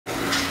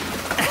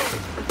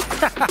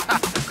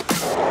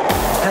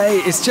Hey,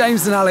 it's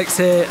James and Alex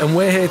here, and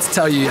we're here to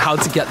tell you how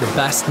to get the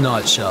best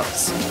night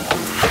shots.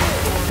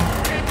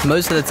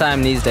 Most of the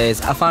time these days,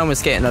 I find we're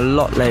skating a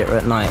lot later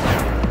at night.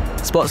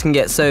 Spots can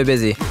get so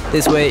busy.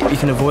 This way, you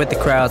can avoid the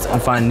crowds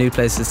and find new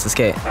places to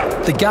skate.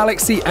 The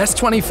Galaxy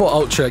S24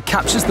 Ultra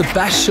captures the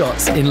best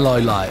shots in low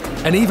light.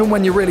 And even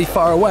when you're really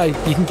far away,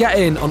 you can get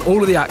in on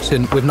all of the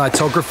action with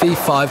Nightography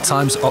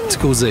 5x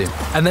optical zoom.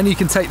 And then you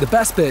can take the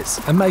best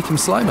bits and make them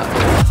slow-mo.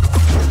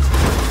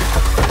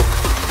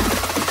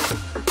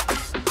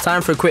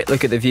 Time for a quick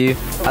look at the view.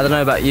 I don't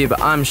know about you, but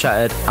I'm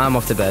shattered. I'm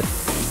off to bed.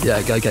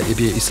 Yeah, go get your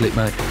beauty sleep,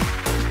 mate.